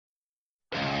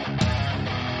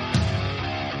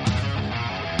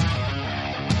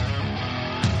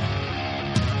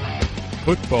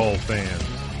football fans.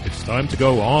 It's time to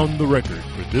go on the record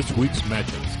for this week's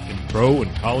matchups in pro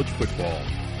and college football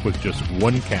with just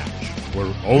one catch.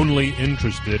 We're only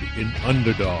interested in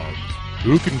underdogs.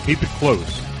 Who can keep it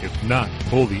close, if not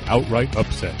pull the outright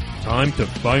upset? Time to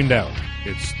find out.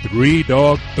 It's Three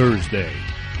Dog Thursday.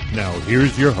 Now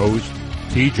here's your host,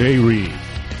 TJ Reed.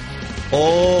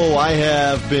 Oh, I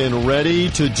have been ready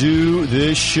to do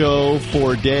this show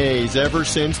for days, ever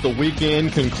since the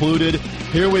weekend concluded.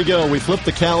 Here we go. We flipped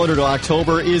the calendar to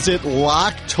October. Is it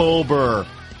Locktober?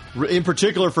 In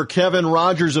particular for Kevin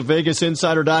Rogers of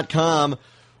VegasInsider.com,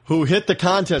 who hit the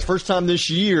contest. First time this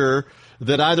year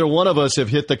that either one of us have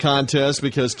hit the contest,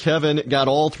 because Kevin got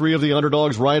all three of the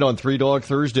underdogs right on Three Dog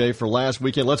Thursday for last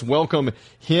weekend. Let's welcome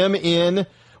him in.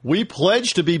 We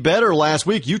pledged to be better last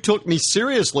week. You took me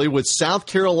seriously with South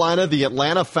Carolina, the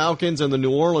Atlanta Falcons, and the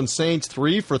New Orleans Saints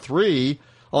 3 for 3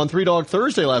 on Three Dog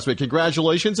Thursday last week.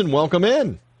 Congratulations and welcome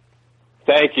in.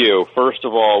 Thank you. First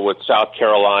of all, with South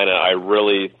Carolina, I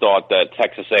really thought that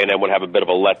Texas A&M would have a bit of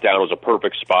a letdown. It was a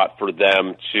perfect spot for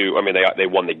them to, they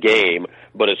won the game,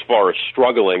 but as far as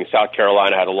struggling, South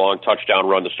Carolina had a long touchdown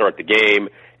run to start the game,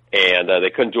 and they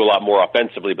couldn't do a lot more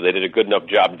offensively, but they did a good enough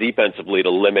job defensively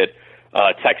to limit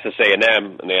Texas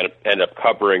A&M, and they end up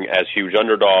covering as huge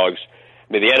underdogs.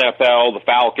 The NFL, the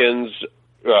Falcons,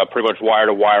 pretty much wire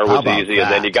to wire was easy, and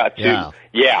then you got to,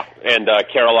 and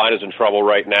Carolina's in trouble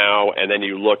right now, and then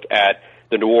you look at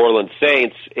the New Orleans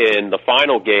Saints in the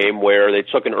final game where they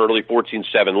took an early 14-7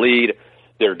 lead.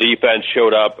 Their defense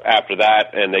showed up after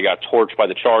that, and they got torched by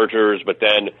the Chargers, but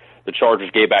then the Chargers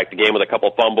gave back the game with a couple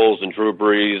fumbles, and Drew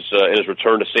Brees, in his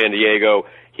return to San Diego,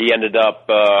 he ended up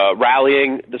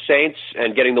rallying the Saints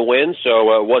and getting the win.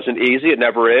 So it wasn't easy. It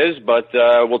never is. But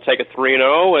we'll take a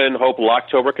 3-0 and hope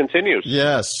Locktober continues.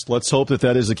 Yes, let's hope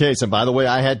that is the case. And by the way,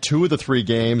 I had two of the three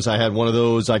games. I had one of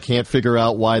those, I can't figure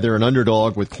out why they're an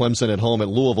underdog, with Clemson at home at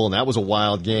Louisville, and that was a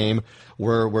wild game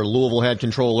where Louisville had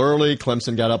control early.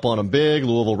 Clemson got up on them big.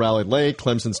 Louisville rallied late.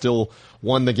 Clemson still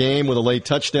won the game with a late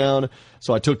touchdown.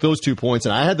 So I took those 2 points,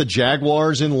 and I had the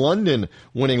Jaguars in London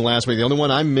winning last week. The only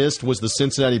one I missed was the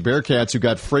Cincinnati Bearcats, who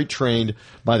got freight trained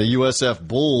by the USF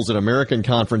Bulls in American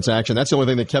Conference action. That's the only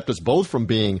thing that kept us both from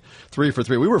being 3 for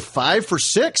 3. We were 5 for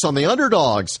 6 on the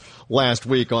underdogs last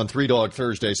week on Three Dog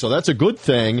Thursday, so that's a good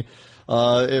thing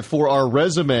for our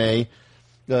resume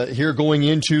here going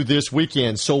into this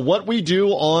weekend. So what we do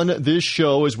on this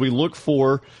show is we look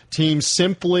for teams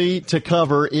simply to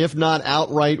cover, if not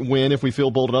outright win, if we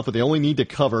feel bold enough that they only need to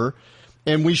cover.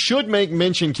 And we should make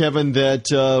mention, Kevin,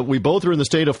 that we both are in the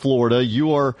state of Florida.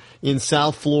 You are in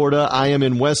South Florida. I am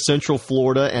in West Central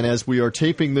Florida. And as we are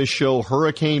taping this show,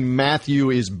 Hurricane Matthew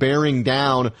is bearing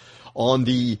down on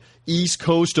the east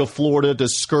coast of Florida to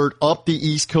skirt up the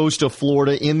east coast of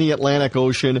Florida in the Atlantic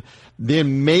Ocean,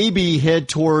 then maybe head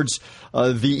towards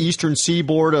the eastern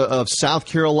seaboard of South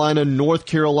Carolina, North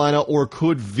Carolina, or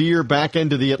could veer back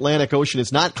into the Atlantic Ocean.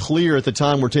 It's not clear at the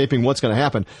time we're taping what's going to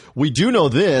happen. We do know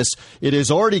this. It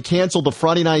has already canceled the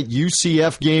Friday night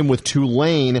UCF game with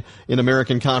Tulane in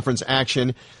American Conference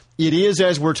action. It is,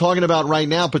 as we're talking about right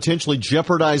now, potentially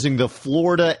jeopardizing the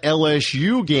Florida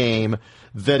LSU game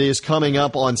that is coming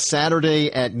up on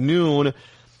Saturday at noon.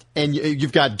 And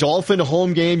you've got Dolphin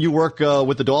home game. You work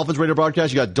with the Dolphins radio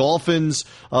broadcast. You got Dolphins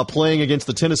playing against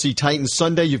the Tennessee Titans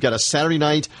Sunday. You've got a Saturday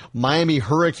night Miami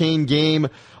Hurricane game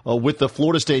with the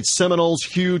Florida State Seminoles.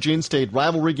 Huge in-state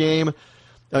rivalry game.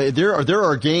 There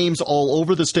are games all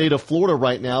over the state of Florida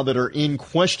right now that are in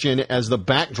question as the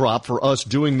backdrop for us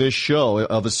doing this show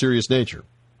of a serious nature.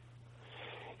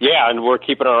 Yeah, and we're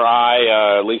keeping our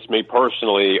eye, at least me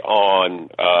personally, on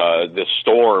this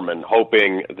storm and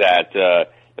hoping that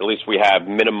at least we have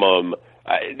minimum,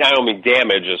 not only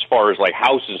damage as far as like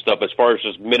houses and stuff, as far as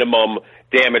just minimum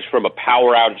damage from a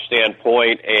power outage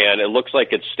standpoint. And it looks like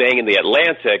it's staying in the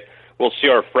Atlantic. We'll see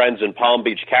our friends in Palm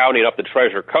Beach County and up the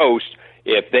Treasure Coast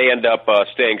if they end up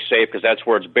staying safe, because that's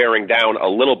where it's bearing down a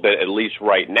little bit, at least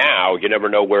right now. You never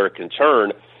know where it can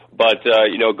turn. But,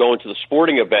 going to the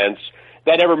sporting events,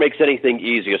 that never makes anything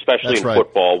easy, especially in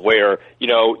football, where,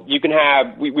 you can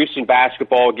have, we've seen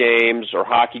basketball games or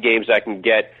hockey games that can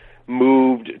get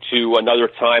moved to another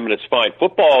time, and it's fine.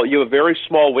 Football, you have a very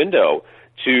small window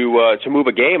to move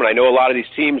a game, and I know a lot of these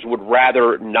teams would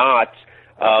rather not.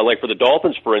 Like for the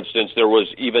Dolphins, for instance, there was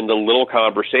even the little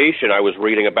conversation I was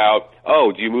reading about,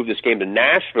 do you move this game to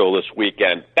Nashville this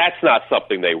weekend? That's not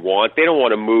something they want. They don't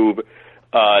want to move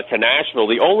to Nashville.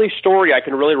 The only story I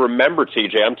can really remember,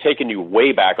 TJ, I'm taking you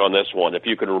way back on this one, if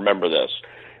you can remember this.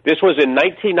 This was in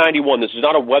 1991. This is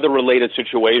not a weather-related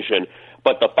situation,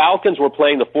 but the Falcons were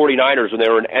playing the 49ers when they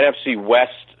were in NFC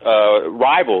West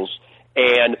rivals,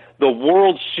 And the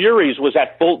World Series was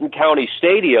at Fulton County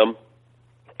Stadium,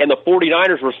 and the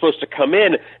 49ers were supposed to come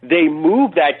in. They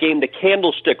moved that game to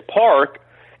Candlestick Park,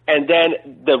 and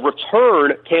then the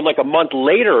return came like a month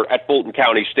later at Fulton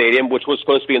County Stadium, which was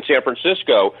supposed to be in San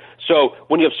Francisco. So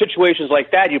when you have situations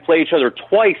like that, you play each other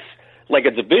twice, like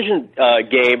a division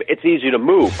game, it's easy to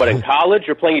move. But in college,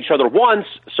 you're playing each other once,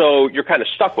 so you're kind of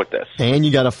stuck with this. And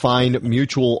you got to find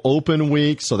mutual open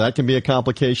weeks, so that can be a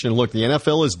complication. And look, the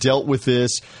NFL has dealt with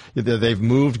this. They've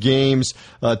moved games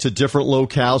to different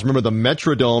locales. Remember the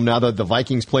Metrodome, now that the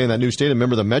Vikings play in that new stadium,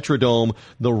 remember the Metrodome,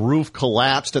 the roof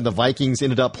collapsed and the Vikings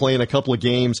ended up playing a couple of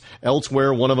games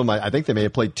elsewhere. One of them, I think they may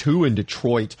have played 2 in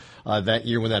Detroit that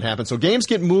year when that happened. So games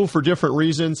get moved for different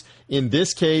reasons. In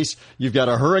this case, you've got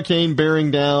a hurricane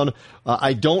bearing down.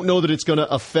 I don't know that it's going to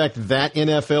affect that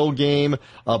NFL game.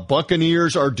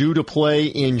 Buccaneers are due to play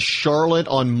in Charlotte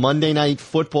on Monday Night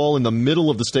Football in the middle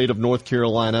of the state of North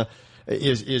Carolina.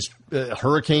 Is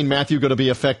Hurricane Matthew going to be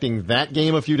affecting that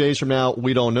game a few days from now?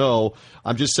 We don't know.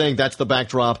 I'm just saying that's the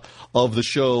backdrop of the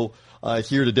show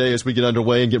here today as we get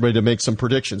underway and get ready to make some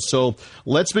predictions. So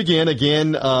let's begin.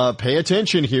 Again, pay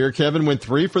attention here. Kevin went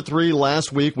 3 for 3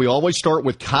 last week. We always start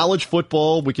with college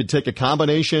football. We could take a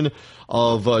combination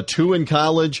of 2 in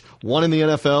college, 1 in the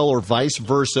NFL, or vice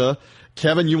versa.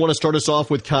 Kevin, you want to start us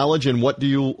off with college, and what do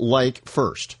you like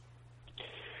first?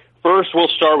 First, we'll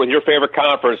start with your favorite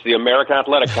conference, the American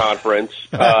Athletic Conference.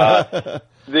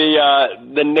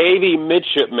 The Navy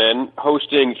midshipmen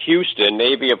hosting Houston.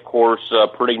 Navy, of course,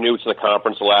 pretty new to the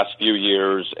conference the last few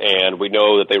years, and we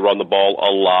know that they run the ball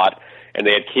a lot. And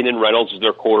they had Keenan Reynolds as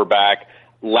their quarterback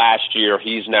last year.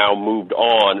 He's now moved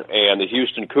on. And the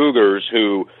Houston Cougars,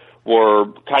 who were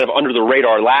kind of under the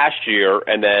radar last year,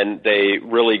 and then they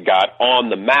really got on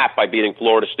the map by beating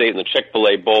Florida State in the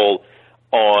Chick-fil-A Bowl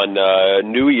on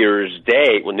New Year's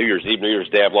Day, New Year's Eve, New Year's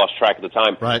Day, I've lost track of the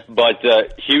time. Right. But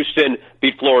Houston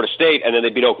beat Florida State, and then they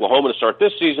beat Oklahoma to start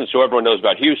this season, so everyone knows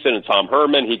about Houston and Tom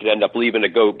Herman. He could end up leaving to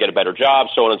go get a better job,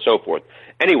 so on and so forth.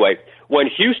 Anyway, when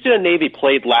Houston and Navy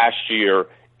played last year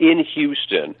in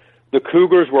Houston, the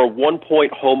Cougars were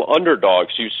 1-point home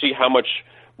underdogs, so you see how much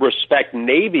respect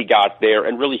Navy got there,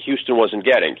 and really Houston wasn't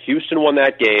getting. Houston won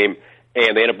that game,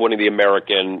 and they ended up winning the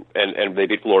American, and they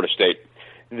beat Florida State.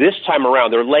 This time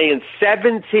around, they're laying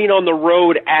 17 on the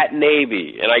road at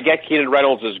Navy. And I get Keenan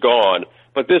Reynolds is gone,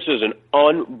 but this is an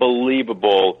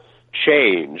unbelievable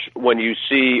change when you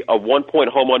see a 1-point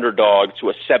home underdog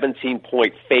to a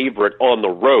 17-point favorite on the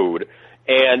road.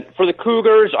 And for the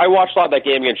Cougars, I watched a lot of that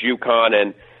game against UConn,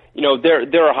 and you know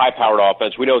they're a high-powered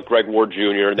offense. We know it's Greg Ward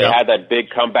Jr., and they had that big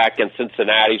comeback against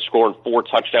Cincinnati, scoring 4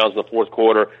 touchdowns in the fourth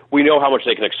quarter. We know how much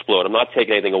they can explode. I'm not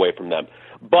taking anything away from them.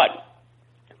 But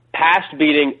past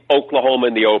beating Oklahoma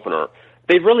in the opener,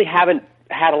 they really haven't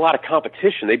had a lot of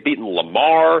competition. They've beaten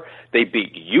Lamar. They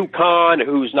beat UConn,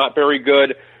 who's not very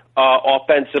good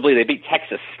offensively. They beat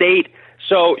Texas State.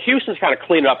 So Houston's kind of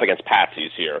cleaning up against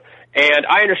patsies here. And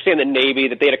I understand that Navy,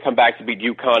 that they had to come back to beat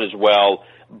UConn as well.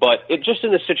 But it just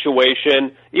in this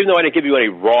situation, even though I didn't give you any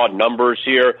raw numbers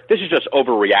here, this is just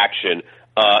overreaction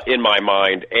in my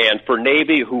mind. And for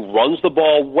Navy, who runs the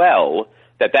ball well,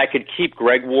 that could keep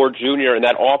Greg Ward Jr. and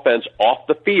that offense off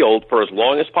the field for as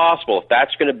long as possible. If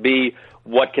that's going to be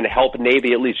what can help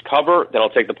Navy at least cover, then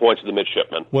I'll take the points of the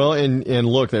midshipmen. Well, and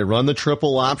look, they run the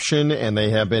triple option, and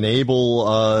they have been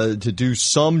able to do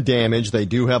some damage. They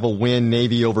do have a win,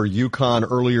 Navy, over UConn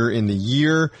earlier in the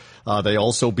year. They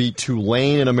also beat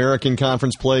Tulane in American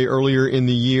Conference play earlier in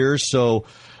the year. So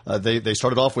they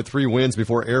started off with 3 wins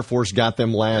before Air Force got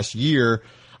them last year.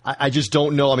 I just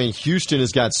don't know. I mean, Houston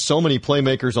has got so many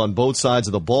playmakers on both sides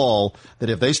of the ball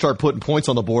that if they start putting points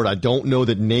on the board, I don't know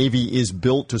that Navy is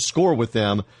built to score with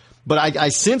them. But I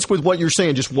sense with what you're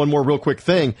saying, just one more real quick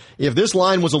thing, if this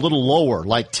line was a little lower,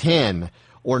 like 10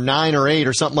 or 9 or 8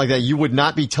 or something like that, you would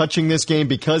not be touching this game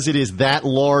because it is that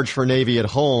large for Navy at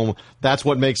home. That's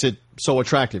what makes it so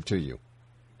attractive to you.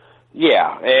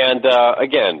 Yeah, and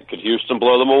again, could Houston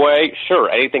blow them away? Sure,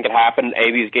 anything could happen in any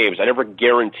of these games. I never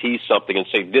guarantee something and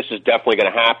say this is definitely going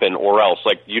to happen or else.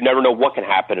 Like, you never know what can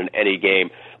happen in any game.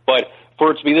 But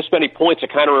for it to be this many points,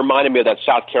 it kind of reminded me of that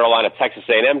South Carolina-Texas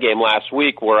A&M game last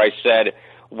week where I said,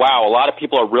 wow, a lot of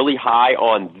people are really high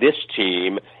on this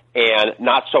team and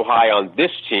not so high on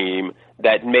this team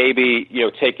that maybe, you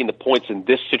know, taking the points in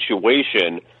this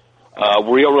situation,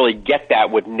 we don't really get that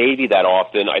with Navy that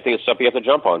often. I think it's something you have to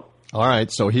jump on. All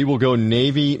right, so he will go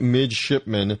Navy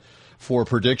midshipman for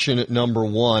prediction number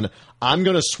 1. I'm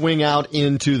going to swing out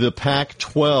into the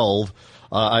Pac-12.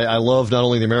 I love not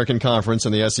only the American Conference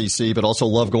and the SEC, but also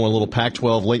love going a little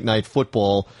Pac-12 late-night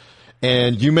football.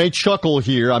 And you may chuckle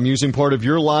here. I'm using part of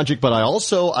your logic, but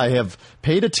I have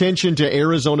paid attention to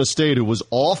Arizona State, who was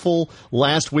awful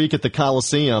last week at the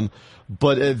Coliseum.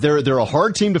 But they're a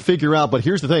hard team to figure out. But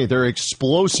here's the thing. They're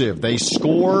explosive. They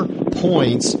score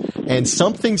points. And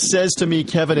something says to me,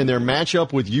 Kevin, in their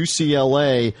matchup with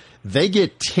UCLA, they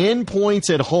get 10 points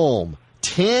at home.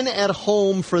 10 at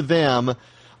home for them.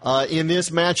 In this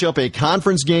matchup, a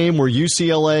conference game where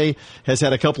UCLA has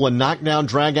had a couple of knockdown,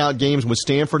 drag-out games with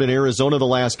Stanford and Arizona the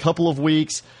last couple of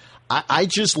weeks. I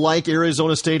just like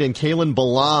Arizona State and Kalen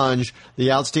Ballage,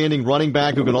 the outstanding running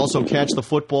back who can also catch the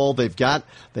football. They've got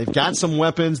some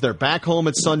weapons. They're back home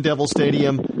at Sun Devil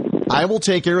Stadium. I will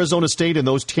take Arizona State and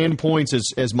those 10 points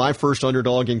as my first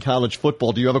underdog in college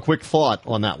football. Do you have a quick thought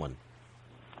on that one?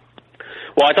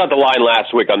 Well, I thought the line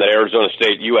last week on that Arizona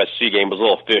State-USC game was a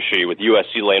little fishy, with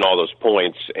USC laying all those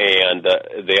points, and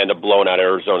they end up blowing out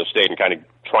Arizona State and kind of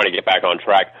trying to get back on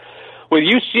track. With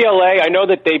UCLA, I know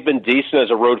that they've been decent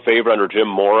as a road favorite under Jim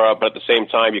Mora, but at the same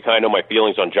time, you kind of know my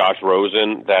feelings on Josh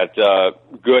Rosen, that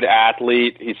good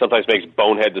athlete. He sometimes makes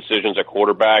bonehead decisions at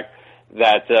quarterback,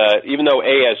 that even though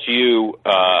ASU,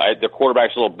 the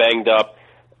quarterback's a little banged up,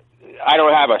 I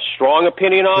don't have a strong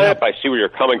opinion on it, but I see where you're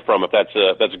coming from if that's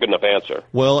a good enough answer.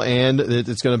 Well, and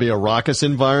it's going to be a raucous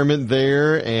environment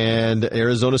there, and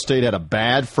Arizona State had a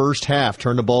bad first half,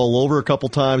 turned the ball over a couple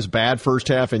times, bad first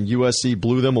half, and USC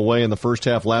blew them away in the first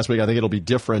half last week. I think it'll be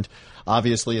different,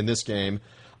 obviously, in this game.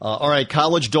 All right,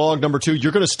 college dog number 2.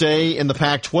 You're going to stay in the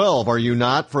Pac-12, are you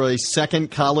not, for a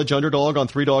second college underdog on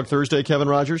Three Dog Thursday, Kevin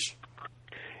Rogers?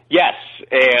 Yes,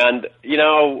 and,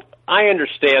 I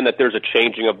understand that there's a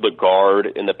changing of the guard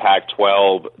in the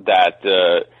Pac-12, that,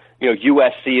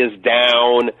 USC is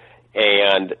down,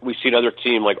 and we see another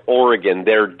team like Oregon,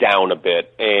 they're down a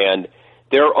bit, and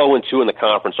they're 0-2 in the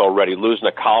conference already, losing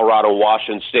to Colorado and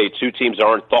Washington State, two teams that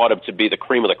aren't thought of to be the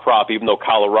cream of the crop, even though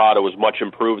Colorado was much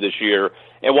improved this year,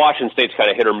 and Washington State's kind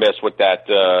of hit or miss with that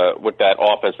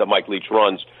offense that Mike Leach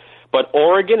runs. But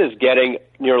Oregon is getting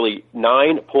nearly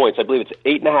 9 points. I believe it's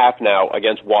 8.5 now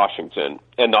against Washington.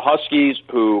 And the Huskies,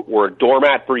 who were a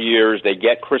doormat for years, they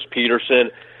get Chris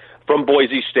Peterson from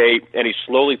Boise State, and he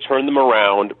slowly turned them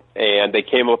around, and they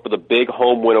came up with a big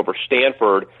home win over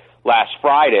Stanford last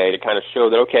Friday to kind of show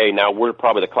that, okay, now we're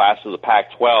probably the class of the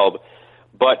Pac-12.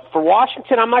 But for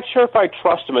Washington, I'm not sure if I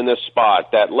trust them in this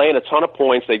spot. That laying a ton of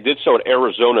points, they did so at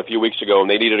Arizona a few weeks ago, and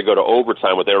they needed to go to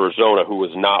overtime with Arizona, who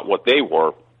was not what they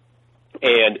were.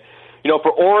 And,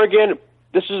 for Oregon,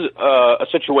 this is a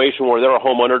situation where they're a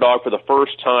home underdog for the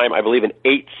first time, I believe, in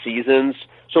 8 seasons.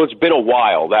 So it's been a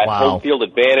while. That home field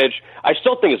advantage, I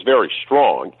still think is very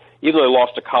strong. Even though they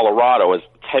lost to Colorado as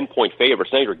 10-point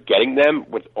favorites, now you're getting them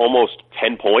with almost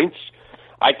 10 points.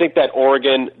 I think that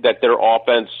Oregon, that their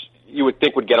offense, you would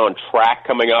think would get on track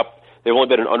coming up. They've only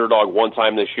been an underdog one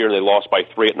time this year, and they lost by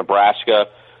 3 at Nebraska.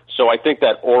 So I think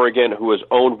that Oregon, who has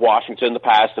owned Washington in the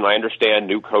past, and I understand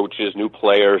new coaches, new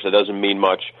players, it doesn't mean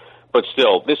much, but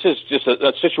still, this is just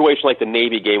a situation like the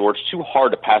Navy game where it's too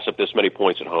hard to pass up this many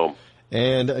points at home.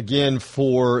 And again,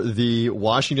 for the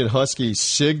Washington Huskies,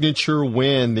 signature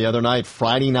win the other night,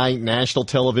 Friday night national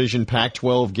television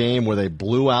Pac-12 game where they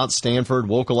blew out Stanford,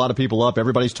 woke a lot of people up.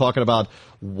 Everybody's talking about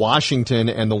Washington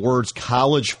and the words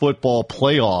college football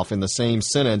playoff in the same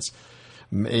sentence.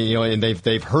 And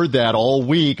they've heard that all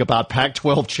week about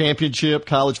Pac-12 championship,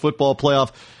 college football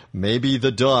playoff. Maybe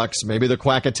the Ducks, maybe the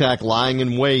Quack Attack lying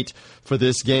in wait for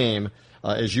this game,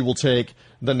 as you will take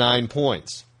the 9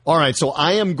 points. All right, so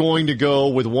I am going to go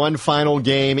with one final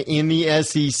game in the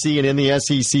SEC and in the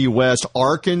SEC West,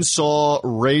 Arkansas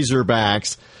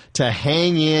Razorbacks to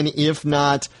hang in, if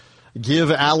not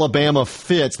give Alabama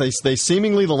fits. They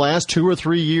seemingly the last 2 or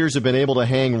 3 years have been able to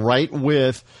hang right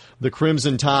with the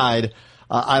Crimson Tide.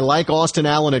 I like Austin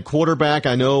Allen at quarterback.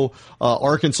 I know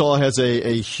Arkansas has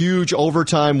a huge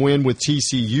overtime win with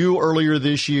TCU earlier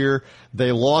this year.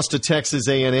 They lost to Texas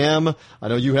A&M. I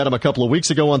know you had them a couple of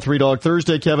weeks ago on Three Dog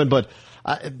Thursday, Kevin, but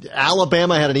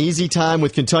Alabama had an easy time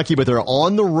with Kentucky, but they're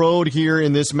on the road here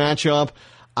in this matchup.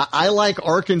 I like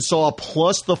Arkansas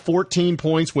plus the 14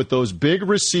 points with those big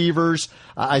receivers.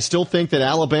 I still think that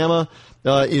Alabama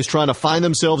is trying to find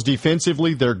themselves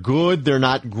defensively. They're good. They're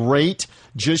not great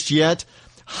just yet.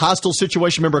 Hostile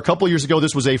situation. Remember, a couple years ago,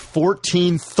 this was a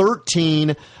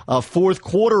 14-13 fourth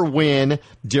quarter win.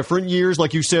 Different years,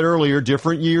 like you said earlier,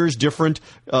 different years, different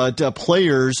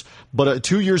players. But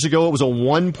 2 years ago, it was a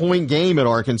 1-point game at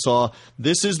Arkansas.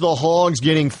 This is the Hogs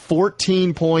getting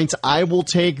 14 points. I will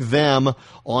take them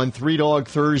on Three Dog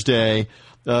Thursday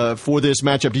for this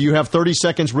matchup. Do you have 30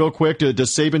 seconds real quick?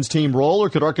 Does Saban's team roll, or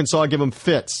could Arkansas give them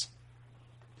fits?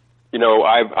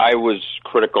 I was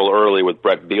critical early with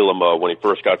Brett Bielema when he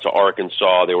first got to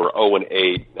Arkansas. They were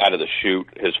 0-8 out of the chute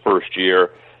his first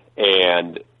year,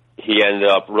 and he ended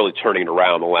up really turning it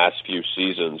around the last few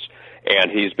seasons.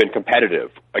 And he's been competitive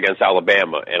against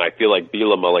Alabama, and I feel like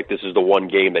Bielema, this is the one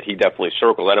game that he definitely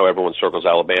circles. I know everyone circles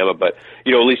Alabama, but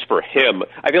at least for him,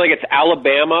 I feel like it's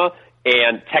Alabama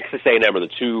and Texas A&M are the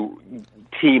two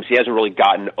teams he hasn't really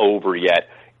gotten over yet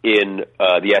in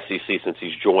the SEC since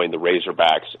he's joined the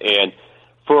Razorbacks. And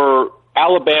for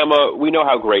Alabama, we know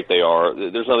how great they are.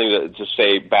 There's nothing to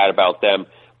say bad about them.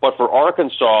 But for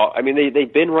Arkansas, I mean,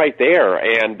 they've been right there,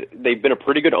 and they've been a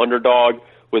pretty good underdog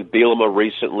with Bielema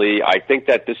recently. I think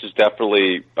that this is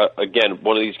definitely, again,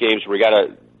 one of these games where we got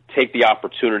to take the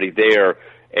opportunity there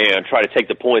and try to take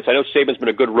the points. I know Saban's been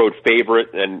a good road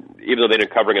favorite, and even though they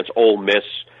didn't cover against Ole Miss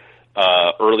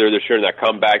earlier this year in that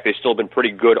comeback, they've still been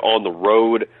pretty good on the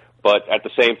road. But at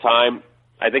the same time,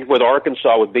 I think with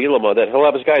Arkansas, with Bielema, that he'll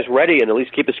have his guys ready and at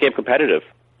least keep this game competitive.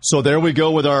 So there we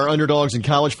go with our underdogs in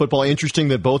college football. Interesting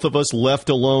that both of us left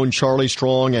alone Charlie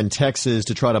Strong and Texas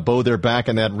to try to bow their back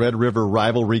in that Red River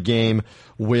rivalry game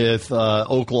with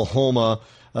Oklahoma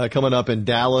coming up in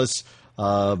Dallas.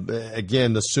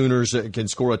 Again, the Sooners can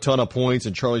score a ton of points,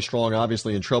 and Charlie Strong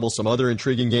obviously in trouble. Some other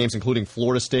intriguing games, including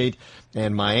Florida State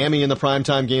and Miami in the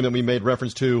primetime game that we made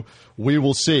reference to. We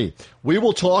will see. We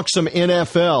will talk some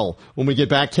NFL when we get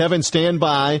back. Kevin, stand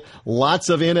by. Lots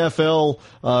of NFL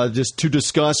just to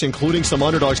discuss, including some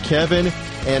underdogs. Kevin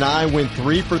and I went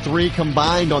 3 for 3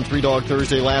 combined on 3 Dog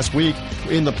Thursday last week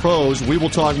in the pros. We will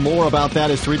talk more about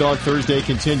that as 3 Dog Thursday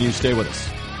continues. Stay with us.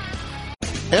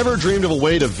 Ever dreamed of a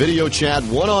way to video chat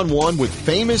one-on-one with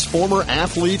famous former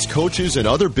athletes, coaches, and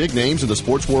other big names in the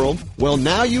sports world? Well,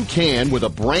 now you can with a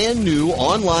brand new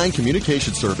online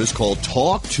communication service called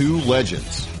Talk to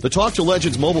Legends. The Talk to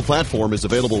Legends mobile platform is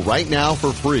available right now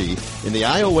for free in the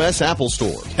iOS Apple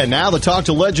Store. And now the Talk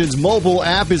to Legends mobile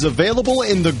app is available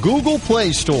in the Google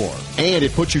Play Store. And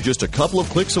it puts you just a couple of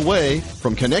clicks away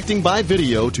from connecting by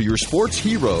video to your sports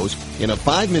heroes in a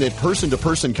 5-minute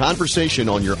person-to-person conversation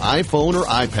on your iPhone or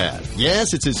iPad.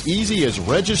 Yes, it's as easy as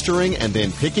registering and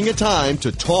then picking a time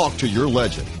to talk to your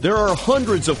legend. There are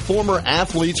hundreds of former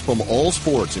athletes from all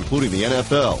sports, including the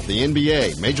NFL, the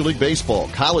NBA, Major League Baseball,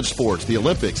 college sports, the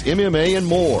Olympics, MMA, and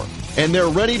more. And they're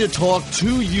ready to talk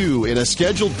to you in a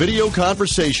scheduled video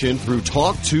conversation through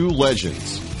Talk to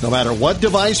Legends. No matter what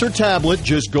device or tablet,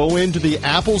 just go into the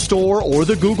Apple Store or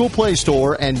the Google Play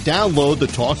Store and download the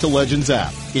Talk to Legends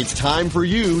app. It's time for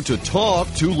you to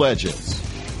talk to Legends.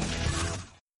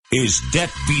 Is debt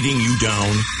beating you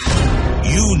down?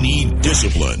 You need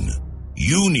discipline.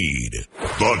 You need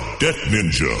the Debt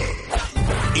Ninja.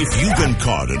 If you've been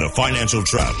caught in a financial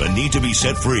trap and need to be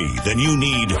set free, then you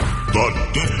need the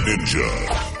Debt Ninja.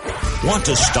 Want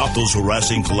to stop those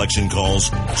harassing collection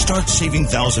calls, start saving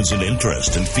thousands in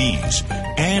interest and fees,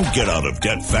 and get out of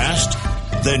debt fast?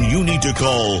 Then you need to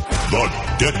call the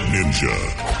Debt Ninja.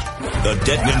 The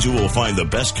Debt Ninja will find the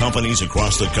best companies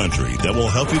across the country that will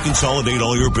help you consolidate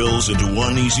all your bills into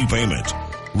one easy payment,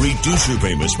 reduce your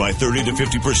payments by 30 to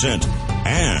 50%,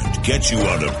 and get you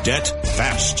out of debt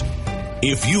fast.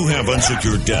 If you have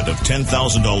unsecured debt of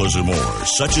 $10,000 or more,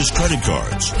 such as credit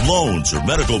cards, loans, or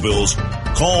medical bills,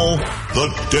 call the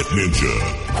Debt Ninja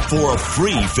for a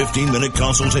free 15-minute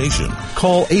consultation.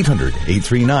 Call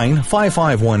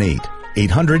 800-839-5518.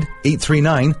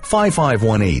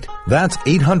 800-839-5518. That's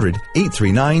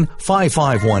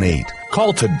 800-839-5518.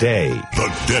 Call today. The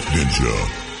Debt Ninja.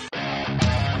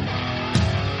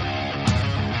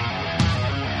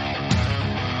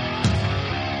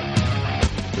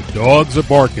 Dogs are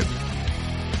barking.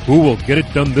 Who will get it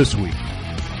done this week?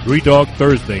 3 Dog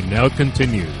Thursday now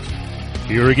continues.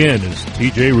 Here again is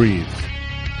TJ Reeves.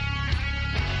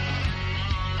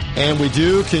 And we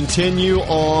do continue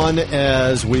on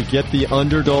as we get the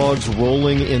underdogs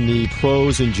rolling in the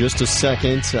pros in just a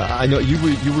second. I know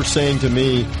you were saying to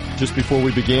me just before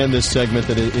we began this segment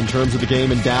that in terms of the game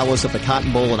in Dallas at the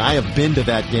Cotton Bowl, and I have been to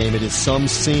that game, it is some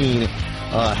scene.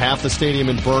 Half the stadium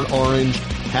in burnt orange,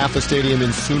 half the stadium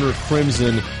in Sooner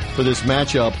Crimson for this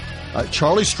matchup.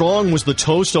 Charlie Strong was the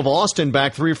toast of Austin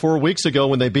back 3 or 4 weeks ago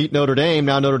when they beat Notre Dame.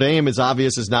 Now Notre Dame, is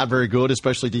obvious, is not very good,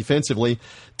 especially defensively.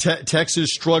 Texas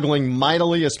struggling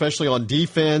mightily, especially on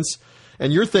defense.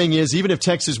 And your thing is, even if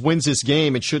Texas wins this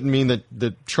game, it shouldn't mean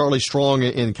that Charlie Strong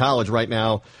in college right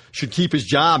now should keep his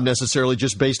job necessarily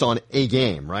just based on a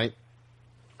game, right?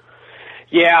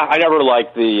 Yeah, I never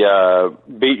liked the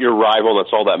beat your rival.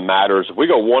 That's all that matters. If we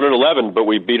go 1-11, but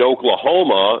we beat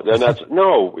Oklahoma, then that's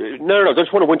no. Don't you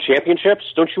want to win championships?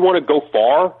 Don't you want to go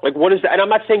far? Like, what is that? And I'm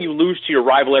not saying you lose to your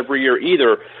rival every year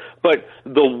either, but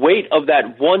the weight of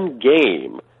that one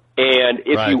game, and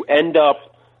if you end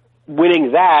up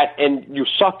winning that and you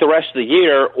suck the rest of the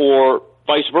year, or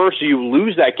vice versa, you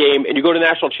lose that game and you go to the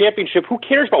national championship, who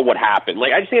cares about what happened?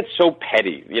 Like, I just think it's so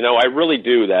petty. I really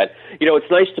do that.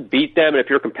 It's nice to beat them, and if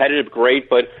you're competitive, great,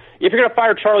 but if you're going to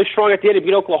fire Charlie Strong at the end and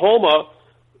beat Oklahoma,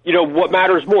 what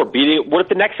matters more? What if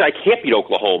the next guy can't beat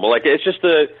Oklahoma? Like, it just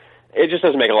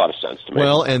doesn't make a lot of sense to me.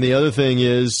 Well, and the other thing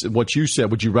is what you said.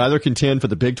 Would you rather contend for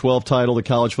the Big 12 title, the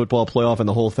college football playoff, and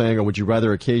the whole thing, or would you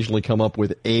rather occasionally come up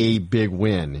with a big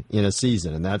win in a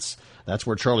season? And that's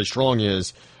where Charlie Strong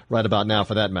is right about now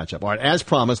for that matchup. All right, as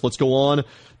promised, let's go on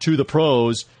to the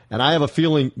pros. And I have a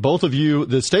feeling both of you,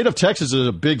 the state of Texas is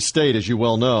a big state, as you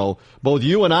well know. Both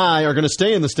you and I are going to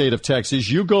stay in the state of Texas.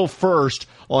 You go first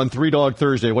on Three Dog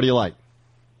Thursday. What do you like?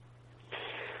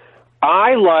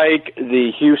 I like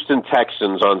the Houston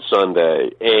Texans on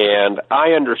Sunday, and I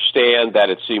understand that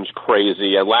it seems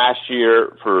crazy. And last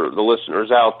year, for the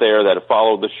listeners out there that have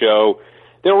followed the show,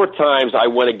 there were times I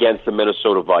went against the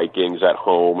Minnesota Vikings at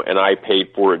home, and I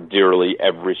paid for it dearly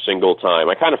every single time.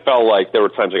 I kind of felt like there were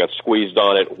times I got squeezed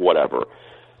on it, whatever.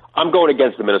 I'm going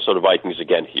against the Minnesota Vikings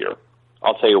again here.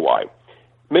 I'll tell you why.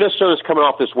 Minnesota's coming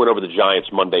off this win over the Giants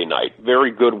Monday night.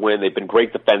 Very good win. They've been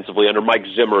great defensively. Under Mike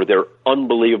Zimmer, they're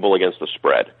unbelievable against the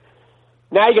spread.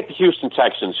 Now you get the Houston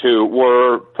Texans, who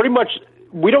were pretty much,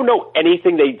 we don't know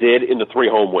anything they did in the 3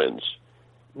 home wins.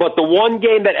 But the one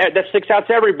game that sticks out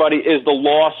to everybody is the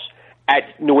loss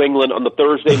at New England on the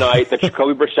Thursday night that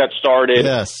Jacoby Brissett started,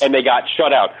 and they got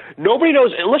shut out. Nobody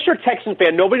knows, unless you're a Texan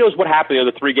fan, nobody knows what happened in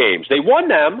the other 3 games. They won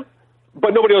them,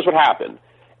 but nobody knows what happened.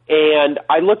 And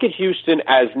I look at Houston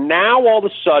as now all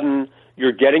of a sudden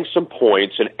you're getting some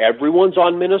points, and everyone's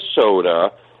on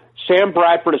Minnesota. Sam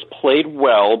Bradford has played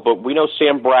well, but we know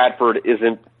Sam Bradford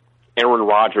isn't Aaron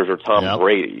Rodgers or Tom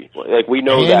Brady. Like, we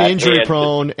know that.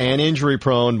 And injury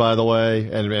prone, by the way,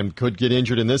 and could get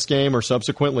injured in this game or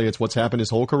subsequently. It's what's happened his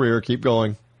whole career. Keep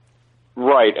going.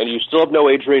 Right, and you still have no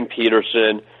Adrian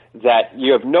Peterson, that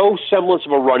you have no semblance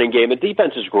of a running game. The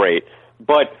defense is great,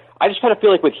 but I just kind of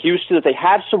feel like with Houston that they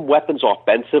have some weapons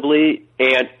offensively,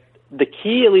 and the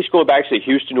key, at least going back to the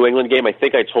Houston-New England game, I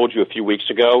think I told you a few weeks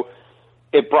ago,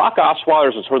 if Brock Osweiler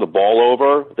doesn't turn the ball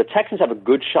over, the Texans have a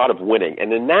good shot of winning.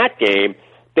 And in that game,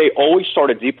 they always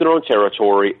started deep in their own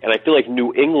territory, and I feel like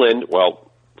New England, well,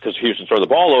 because Houston turned the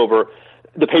ball over,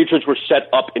 the Patriots were set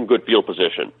up in good field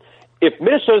position. If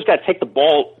Minnesota's got to take the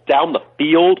ball down the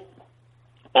field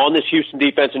on this Houston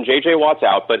defense, and J.J. Watt's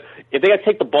out, but if they got to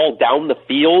take the ball down the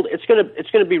field, it's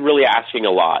gonna be really asking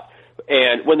a lot.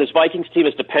 And when this Vikings team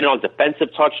is dependent on defensive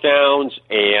touchdowns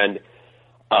and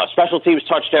special teams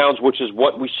touchdowns, which is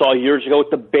what we saw years ago with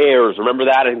the Bears. Remember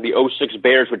that? I think the 2006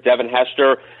 Bears with Devin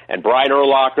Hester and Brian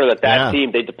Urlacher, that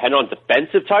team, they depend on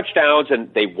defensive touchdowns,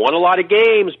 and they won a lot of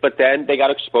games, but then they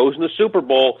got exposed in the Super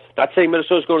Bowl. Not saying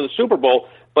Minnesota's going to the Super Bowl,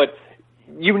 but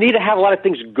you need to have a lot of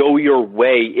things go your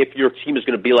way if your team is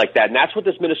going to be like that. And that's what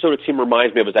this Minnesota team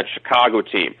reminds me of, is that Chicago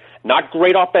team. Not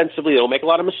great offensively. They don't make a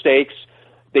lot of mistakes.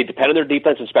 They depend on their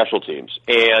defense and special teams,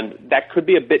 and that could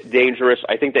be a bit dangerous.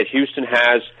 I think that Houston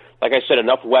has, like I said,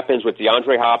 enough weapons with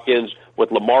DeAndre Hopkins,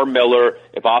 with Lamar Miller.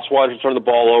 If Osweiler can turn the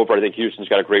ball over, I think Houston's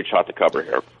got a great shot to cover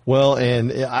here. Well, and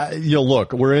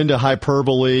look, we're into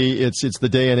hyperbole. It's the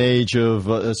day and age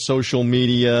of social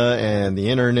media and the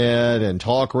internet and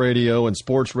talk radio and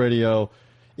sports radio.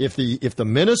 If the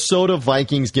Minnesota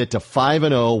Vikings get to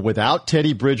 5-0 without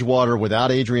Teddy Bridgewater,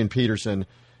 without Adrian Peterson,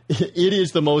 it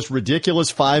is the most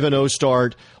ridiculous 5-0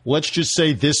 start, let's just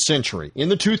say this century, in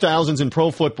the 2000s in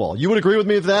pro football. You would agree with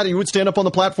me with that? You would stand up on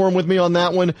the platform with me on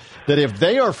that one? That if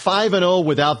they are 5-0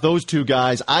 without those two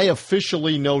guys, I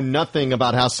officially know nothing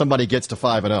about how somebody gets to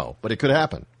 5-0. But it could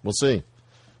happen. We'll see.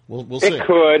 We'll see. It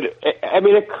could.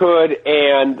 It could.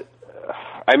 And,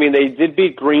 they did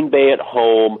beat Green Bay at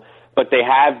home, but they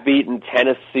have beaten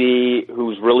Tennessee,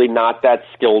 who's really not that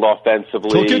skilled offensively.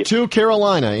 Took it to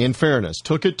Carolina, in fairness.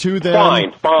 Took it to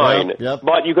them. Fine. Yep.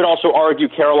 But you could also argue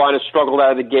Carolina struggled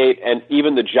out of the gate, and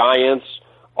even the Giants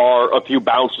are a few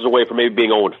bounces away from maybe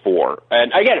being 0-4.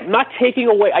 And again, not taking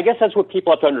away, I guess that's what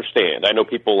people have to understand. I know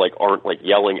people aren't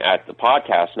yelling at the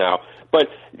podcast now, but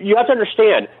you have to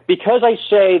understand, because I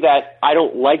say that I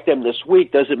don't like them this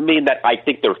week doesn't mean that I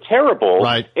think they're terrible.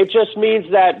 Right. It just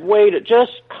means that,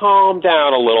 just calm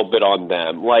down a little bit on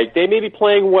them. They may be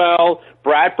playing well.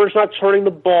 Bradford's not turning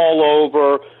the ball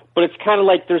over. but it's kind of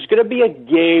like there's going to be a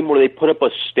game where they put up a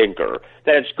stinker,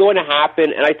 that it's going to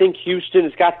happen, and I think Houston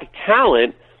has got the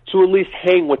talent to at least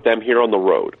hang with them here on the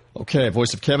road. Okay,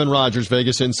 voice of Kevin Rogers,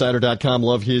 VegasInsider.com.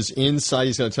 Love his insight.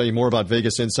 He's going to tell you more about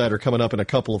Vegas Insider coming up in a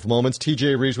couple of moments.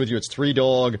 TJ Reeves with you. It's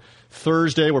 3-Dog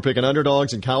Thursday. We're picking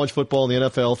underdogs in college football and the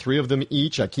NFL, 3 of them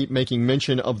each. I keep making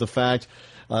mention of the fact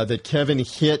that Kevin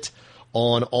hit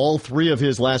on all 3 of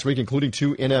his last week, including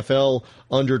 2 NFL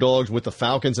underdogs with the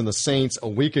Falcons and the Saints a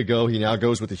week ago. He now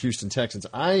goes with the Houston Texans.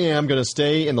 I am going to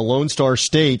stay in the Lone Star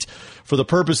State for the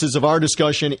purposes of our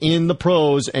discussion in the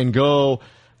pros and go,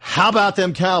 how about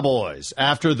them Cowboys?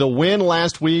 After the win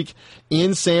last week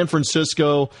in San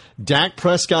Francisco, Dak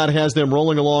Prescott has them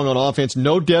rolling along on offense.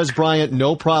 No Dez Bryant,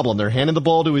 no problem. They're handing the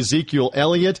ball to Ezekiel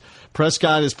Elliott.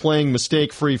 Prescott is playing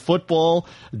mistake-free football.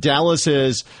 Dallas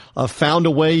has found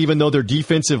a way, even though their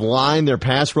defensive line, their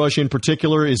pass rush in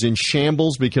particular, is in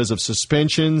shambles because of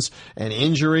suspensions and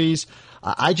injuries.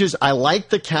 I like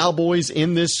the Cowboys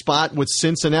in this spot with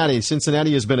Cincinnati.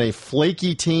 Cincinnati has been a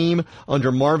flaky team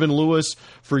under Marvin Lewis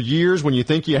for years. When you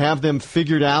think you have them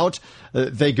figured out,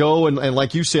 they go and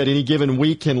like you said, any given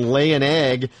week can lay an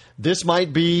egg. This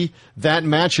might be that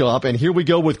matchup. And here we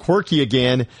go with quirky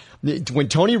again. When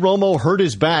Tony Romo hurt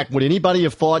his back, would anybody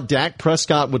have thought Dak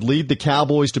Prescott would lead the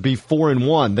Cowboys to be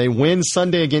 4-1? They win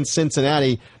Sunday against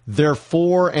Cincinnati. They're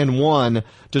 4-1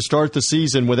 to start the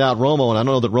season without Romo, and I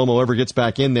don't know that Romo ever gets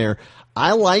back in there.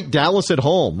 I like Dallas at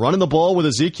home, running the ball with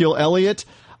Ezekiel Elliott.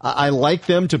 I like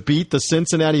them to beat the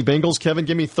Cincinnati Bengals. Kevin,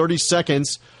 give me 30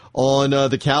 seconds on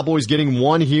the Cowboys getting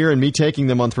 1 here and me taking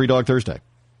them on 3-Dog Thursday.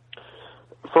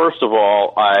 First of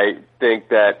all, I think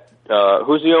that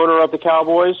who's the owner of the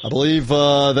Cowboys? I believe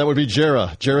that would be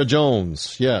Jerry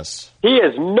Jones, yes. He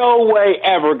is no way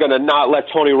ever going to not let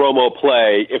Tony Romo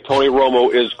play if Tony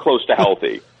Romo is close to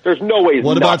healthy. There's no way he's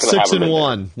not going to have him in there. What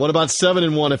about 6-1? What about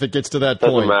 7-1 if it gets to that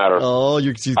point? Doesn't matter. Oh,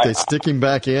 they stick him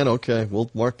back in? Okay,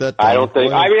 we'll mark that down. I don't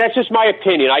think. I mean, that's just my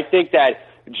opinion. I think that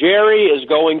Jerry is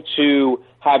going to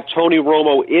have Tony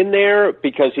Romo in there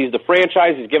because he's the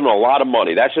franchise. He's given him a lot of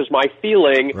money. That's just my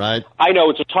feeling. Right. I know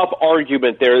it's a tough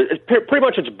argument there. Pretty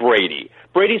much it's Brady.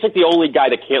 Brady's like the only guy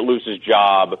that can't lose his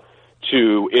job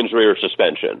to injury or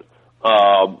suspension.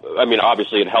 I mean,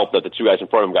 obviously it helped that the 2 guys in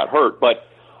front of him got hurt, but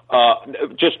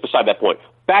just beside that point,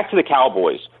 back to the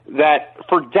Cowboys. That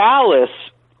for Dallas,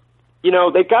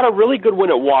 they've got a really good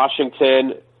win at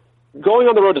Washington. Going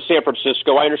on the road to San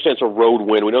Francisco, I understand it's a road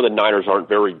win. We know the Niners aren't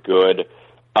very good.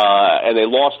 And they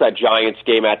lost that Giants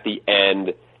game at the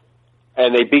end,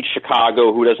 and they beat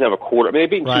Chicago, who doesn't have a quarter. I mean,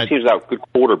 they've beaten 2 teams without good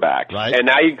quarterbacks. Right. And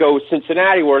now you go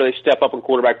Cincinnati, where they step up in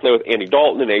quarterback play with Andy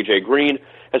Dalton, and A.J. Green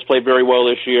has played very well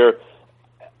this year.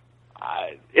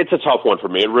 It's a tough one for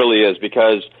me. It really is,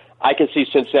 because I can see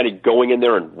Cincinnati going in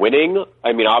there and winning.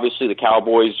 I mean, obviously the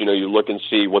Cowboys, you look and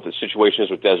see what the situation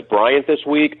is with Dez Bryant this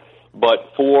week.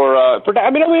 But for that,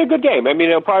 I mean, it'll be a good game. I mean,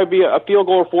 it'll probably be a field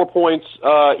goal or 4 points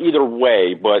either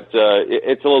way, but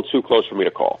it's a little too close for me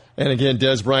to call. And again,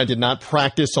 Dez Bryant did not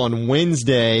practice on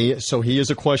Wednesday, so he is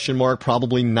a question mark,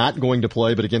 probably not going to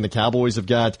play. But again, the Cowboys have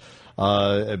got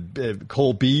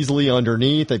Cole Beasley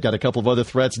underneath. They've got a couple of other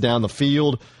threats down the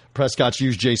field. Prescott's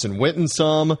used Jason Witten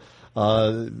some.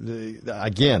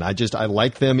 Again, I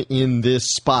like them in this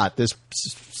spot, this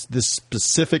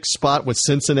specific spot with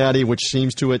Cincinnati, which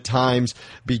seems to at times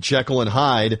be Jekyll and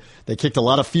Hyde. They kicked a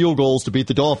lot of field goals to beat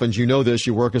the Dolphins. You know this.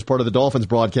 You work as part of the Dolphins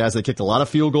broadcast. They kicked a lot of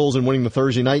field goals in winning the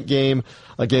Thursday night game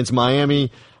against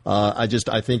Miami. I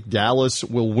think Dallas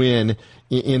will win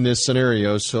in this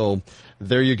scenario. So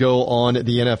there you go on the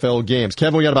NFL games.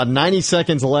 Kevin, we got about 90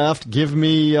 seconds left. Give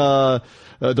me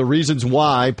the reasons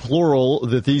why, plural,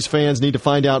 that these fans need to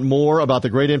find out more about the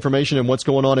great information and what's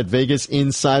going on at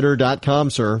VegasInsider.com,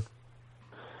 sir.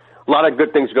 A lot of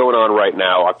good things going on right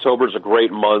now. October's a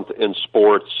great month in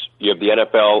sports. You have the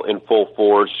NFL in full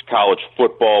force, college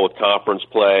football with conference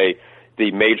play. The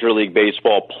Major League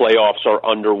Baseball playoffs are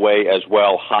underway as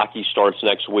well. Hockey starts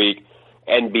next week.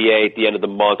 NBA at the end of the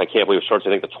month. I can't believe it starts,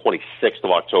 I think, the 26th of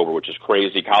October, which is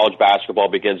crazy. College basketball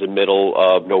begins in middle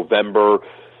of November.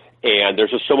 And there's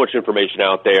just so much information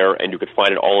out there, and you can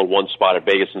find it all in one spot at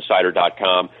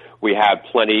VegasInsider.com. We have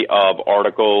plenty of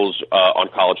articles on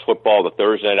college football, the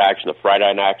Thursday night action, the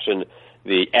Friday night action,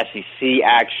 the SEC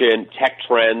action, tech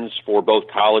trends for both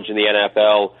college and the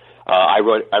NFL. I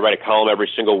write a column every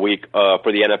single week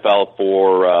for the NFL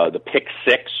for the Pick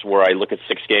Six, where I look at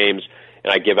 6 games,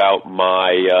 and I give out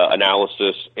my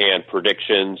analysis and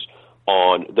predictions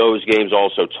on those games.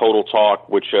 Also Total Talk,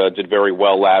 which did very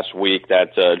well last week.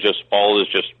 That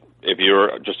if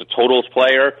you're just a totals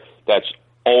player, that's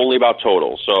only about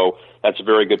totals. So that's a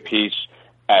very good piece.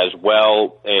 as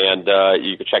well. And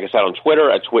you can check us out on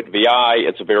Twitter at TwitVI.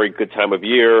 It's a very good time of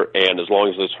year, and as long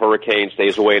as this hurricane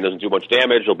stays away and doesn't do much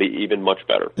damage, it'll be even much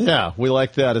better. Yeah, we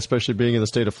like that, especially being in the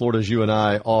state of Florida as you and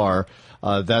I are.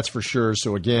 That's for sure.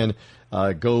 So, again,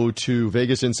 go to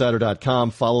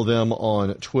VegasInsider.com. Follow them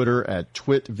on Twitter at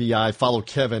TwitVI. Follow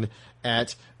Kevin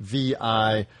at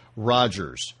VI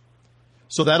Rogers.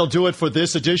 So that'll do it for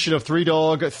this edition of Three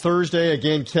Dog Thursday.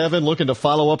 Again, Kevin looking to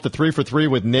follow up the 3 for 3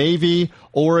 with Navy,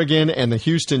 Oregon, and the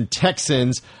Houston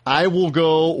Texans. I will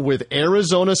go with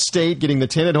Arizona State getting the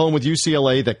 10 at home with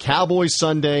UCLA, the Cowboys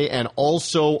Sunday, and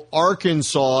also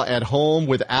Arkansas at home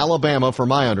with Alabama for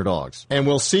my underdogs. And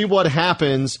we'll see what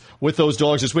happens with those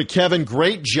dogs this week. Kevin,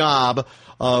 great job.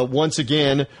 Once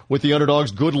again, with the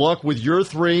underdogs, good luck with your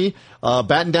 3.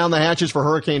 Batten down the hatches for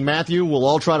Hurricane Matthew. We'll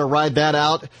all try to ride that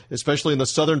out, especially in the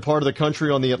southern part of the country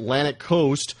on the Atlantic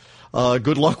coast.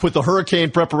 Good luck with the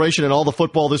hurricane preparation and all the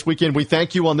football this weekend. We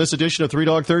thank you on this edition of Three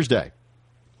Dog Thursday.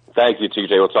 Thank you,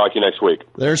 TJ. We'll talk to you next week.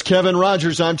 There's Kevin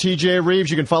Rogers. I'm TJ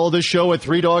Reeves. You can follow this show at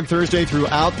Three Dog Thursday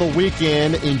throughout the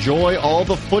weekend. Enjoy all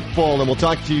the football, and we'll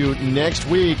talk to you next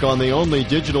week on the only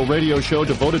digital radio show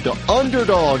devoted to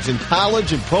underdogs in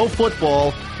college and pro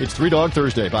football. It's Three Dog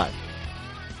Thursday. Bye.